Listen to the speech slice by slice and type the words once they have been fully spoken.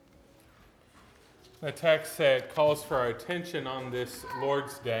The text that calls for our attention on this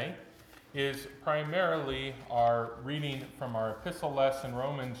Lord's Day is primarily our reading from our epistle lesson,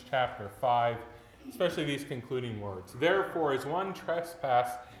 Romans chapter 5, especially these concluding words. Therefore, as one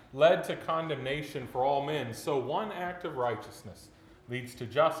trespass led to condemnation for all men, so one act of righteousness leads to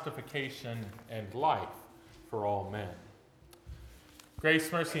justification and life for all men.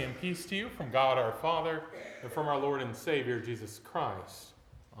 Grace, mercy, and peace to you from God our Father and from our Lord and Savior, Jesus Christ.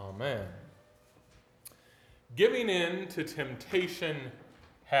 Amen. Giving in to temptation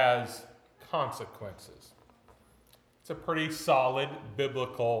has consequences. It's a pretty solid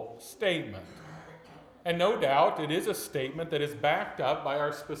biblical statement. And no doubt it is a statement that is backed up by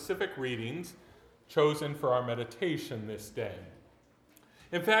our specific readings chosen for our meditation this day.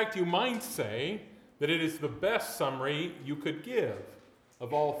 In fact, you might say that it is the best summary you could give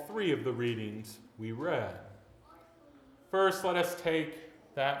of all three of the readings we read. First, let us take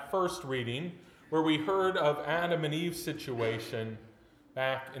that first reading where we heard of Adam and Eve's situation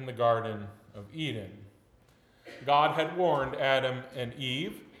back in the Garden of Eden. God had warned Adam and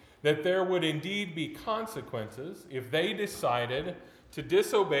Eve that there would indeed be consequences if they decided to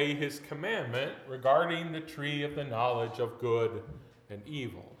disobey his commandment regarding the tree of the knowledge of good and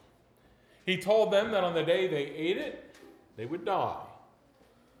evil. He told them that on the day they ate it, they would die.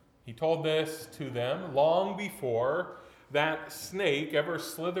 He told this to them long before that snake ever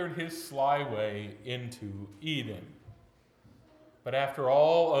slithered his sly way into Eden. But after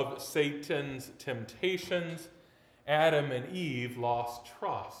all of Satan's temptations, Adam and Eve lost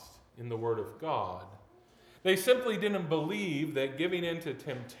trust in the Word of God. They simply didn't believe that giving in to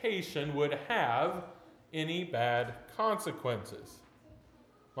temptation would have any bad consequences.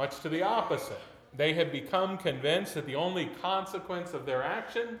 Much to the opposite. They had become convinced that the only consequence of their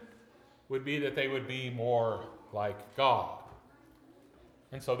action would be that they would be more like God.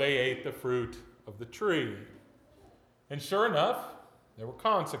 And so they ate the fruit of the tree. And sure enough, there were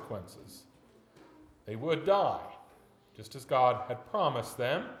consequences. They would die, just as God had promised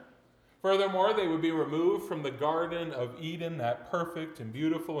them. Furthermore, they would be removed from the Garden of Eden, that perfect and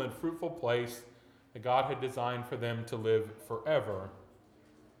beautiful and fruitful place that God had designed for them to live forever.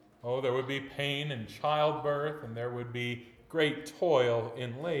 Oh, there would be pain in childbirth, and there would be great toil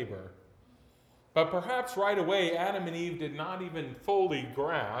in labor. But perhaps right away, Adam and Eve did not even fully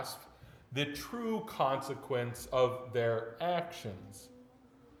grasp the true consequence of their actions.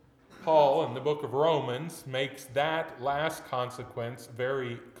 Paul, in the book of Romans, makes that last consequence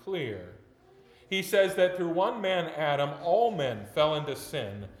very clear. He says that through one man, Adam, all men fell into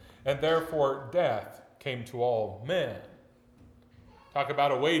sin, and therefore death came to all men. Talk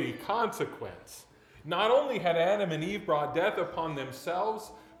about a weighty consequence. Not only had Adam and Eve brought death upon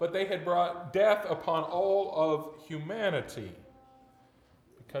themselves, but they had brought death upon all of humanity.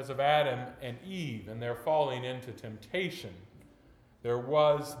 Because of Adam and Eve and their falling into temptation, there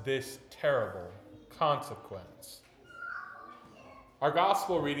was this terrible consequence. Our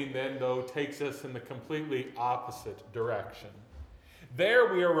gospel reading then, though, takes us in the completely opposite direction.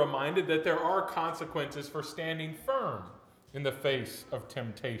 There we are reminded that there are consequences for standing firm in the face of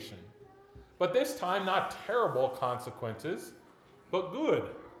temptation. But this time, not terrible consequences, but good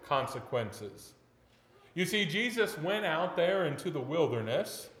consequences. You see, Jesus went out there into the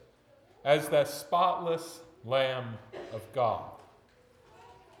wilderness as the spotless Lamb of God.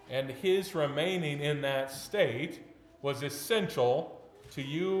 And his remaining in that state was essential to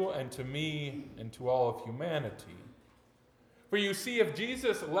you and to me and to all of humanity. For you see, if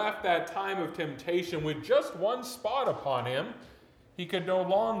Jesus left that time of temptation with just one spot upon him, he could no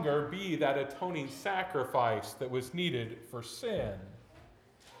longer be that atoning sacrifice that was needed for sin.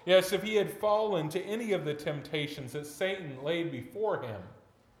 Yes, if he had fallen to any of the temptations that Satan laid before him,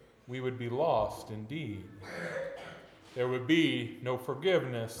 we would be lost indeed. There would be no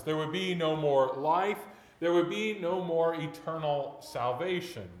forgiveness. There would be no more life. There would be no more eternal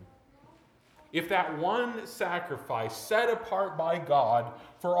salvation. If that one sacrifice set apart by God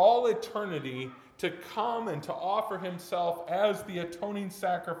for all eternity to come and to offer himself as the atoning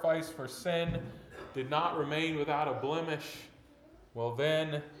sacrifice for sin did not remain without a blemish, well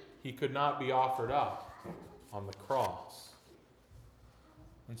then he could not be offered up on the cross.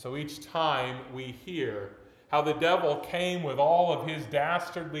 And so each time we hear how the devil came with all of his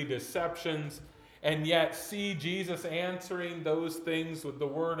dastardly deceptions and yet see Jesus answering those things with the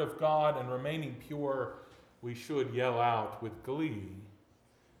word of God and remaining pure, we should yell out with glee.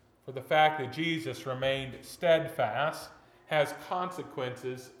 For the fact that Jesus remained steadfast has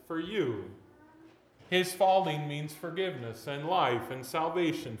consequences for you. His falling means forgiveness and life and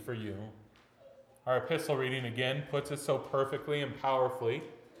salvation for you. Our epistle reading again puts it so perfectly and powerfully.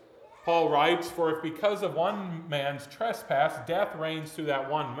 Paul writes, "For if because of one man's trespass death reigns through that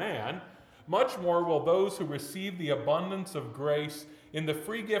one man, much more will those who receive the abundance of grace in the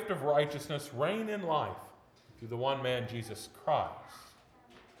free gift of righteousness reign in life through the one man, Jesus Christ."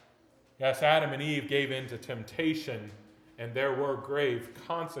 Yes, Adam and Eve gave in to temptation, and there were grave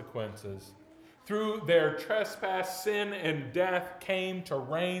consequences. Through their trespass, sin and death came to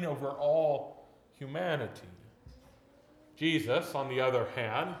reign over all humanity. Jesus, on the other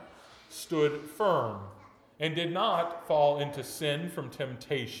hand, stood firm and did not fall into sin from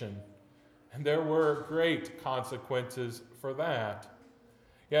temptation. And there were great consequences for that.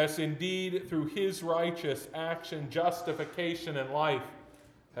 Yes, indeed, through his righteous action, justification and life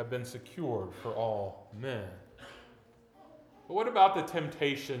have been secured for all men. But what about the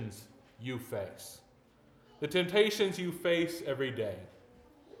temptations you face? The temptations you face every day.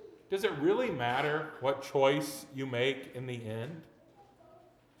 Does it really matter what choice you make in the end?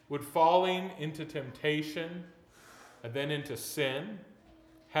 Would falling into temptation and then into sin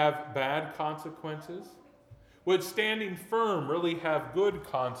have bad consequences? Would standing firm really have good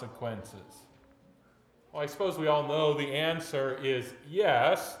consequences? Well, I suppose we all know the answer is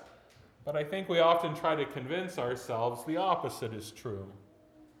yes, but I think we often try to convince ourselves the opposite is true.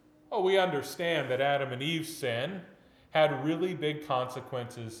 Oh, we understand that Adam and Eve's sin had really big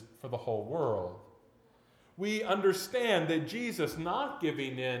consequences for the whole world. We understand that Jesus not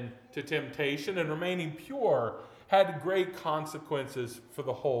giving in to temptation and remaining pure had great consequences for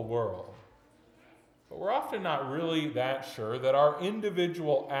the whole world. But we're often not really that sure that our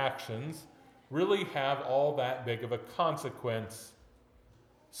individual actions really have all that big of a consequence.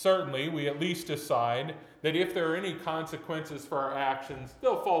 Certainly, we at least decide that if there are any consequences for our actions,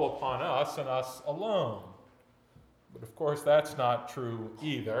 they'll fall upon us and us alone. But of course, that's not true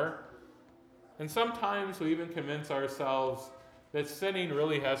either. And sometimes we even convince ourselves that sinning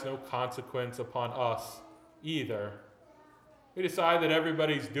really has no consequence upon us either. We decide that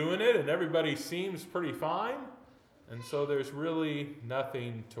everybody's doing it and everybody seems pretty fine, and so there's really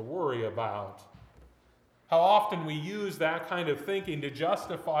nothing to worry about. How often we use that kind of thinking to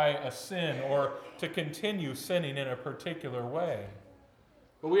justify a sin or to continue sinning in a particular way.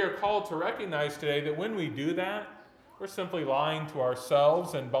 But we are called to recognize today that when we do that, we're simply lying to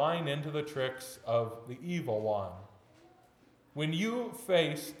ourselves and buying into the tricks of the evil one. When you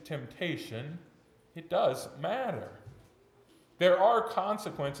face temptation, it does matter. There are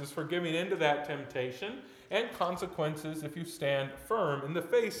consequences for giving into that temptation, and consequences if you stand firm in the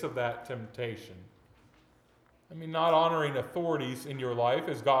face of that temptation. Not honoring authorities in your life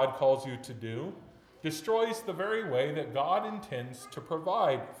as God calls you to do destroys the very way that God intends to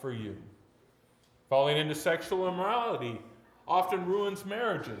provide for you. Falling into sexual immorality often ruins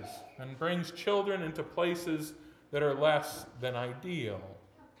marriages and brings children into places that are less than ideal.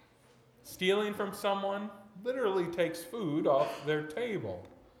 Stealing from someone literally takes food off their table,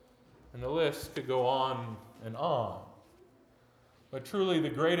 and the list could go on and on. But truly, the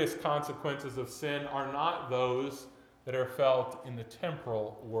greatest consequences of sin are not those that are felt in the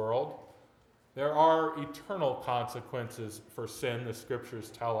temporal world. There are eternal consequences for sin, the scriptures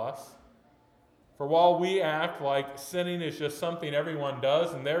tell us. For while we act like sinning is just something everyone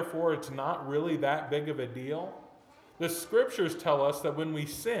does, and therefore it's not really that big of a deal, the scriptures tell us that when we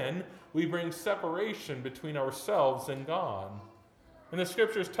sin, we bring separation between ourselves and God. And the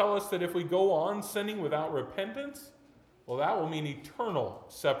scriptures tell us that if we go on sinning without repentance, well, that will mean eternal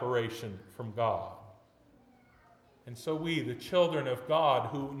separation from God. And so we, the children of God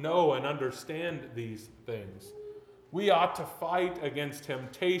who know and understand these things, we ought to fight against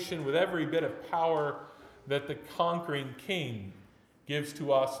temptation with every bit of power that the conquering King gives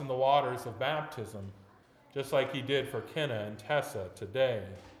to us in the waters of baptism, just like he did for Kenna and Tessa today.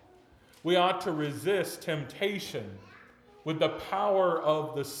 We ought to resist temptation with the power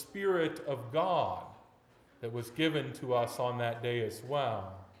of the Spirit of God that was given to us on that day as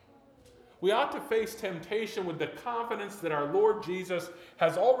well. We ought to face temptation with the confidence that our Lord Jesus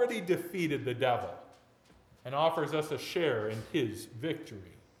has already defeated the devil and offers us a share in his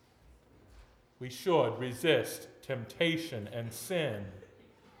victory. We should resist temptation and sin.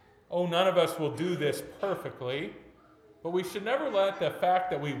 Oh, none of us will do this perfectly, but we should never let the fact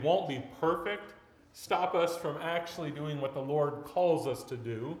that we won't be perfect stop us from actually doing what the Lord calls us to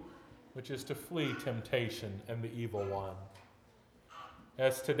do, which is to flee temptation and the evil one.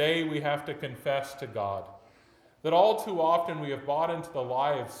 As today we have to confess to God that all too often we have bought into the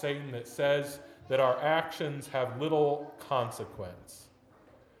lie of Satan that says that our actions have little consequence.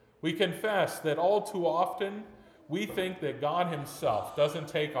 We confess that all too often we think that God himself doesn't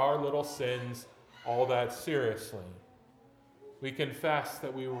take our little sins all that seriously. We confess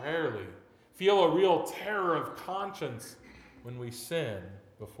that we rarely feel a real terror of conscience when we sin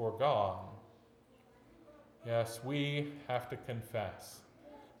before God. Yes, we have to confess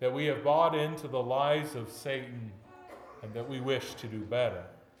that we have bought into the lies of Satan and that we wish to do better.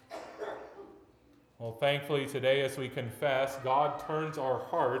 Well, thankfully today as we confess, God turns our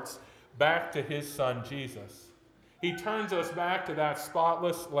hearts back to his Son Jesus. He turns us back to that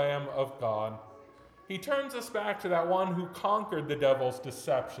spotless Lamb of God. He turns us back to that one who conquered the devil's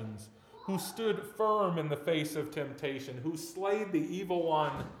deceptions, who stood firm in the face of temptation, who slayed the evil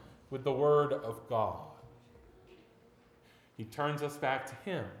one with the word of God. He turns us back to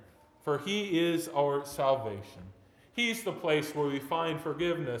him, for he is our salvation. He's the place where we find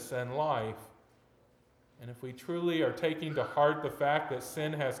forgiveness and life. And if we truly are taking to heart the fact that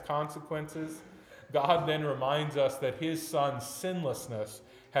sin has consequences, God then reminds us that his Son's sinlessness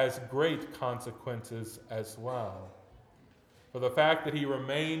has great consequences as well. For the fact that he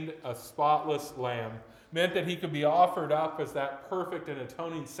remained a spotless lamb meant that he could be offered up as that perfect and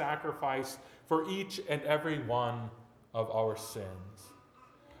atoning sacrifice for each and every one of our sins.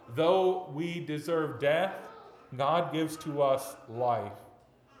 Though we deserve death, God gives to us life.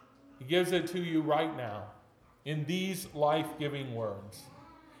 He gives it to you right now in these life-giving words.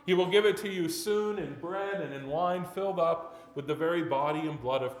 He will give it to you soon in bread and in wine filled up with the very body and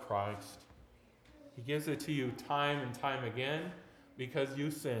blood of Christ. He gives it to you time and time again because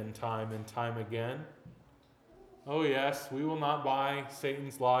you sin time and time again. Oh yes, we will not buy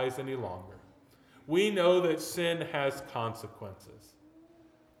Satan's lies any longer. We know that sin has consequences.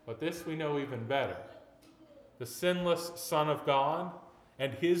 But this we know even better. The sinless Son of God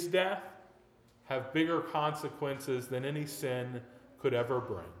and his death have bigger consequences than any sin could ever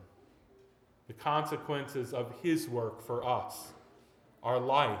bring. The consequences of his work for us are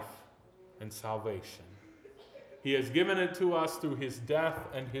life and salvation. He has given it to us through his death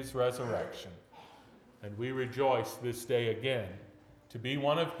and his resurrection. And we rejoice this day again to be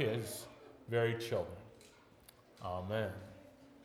one of his very children. Amen.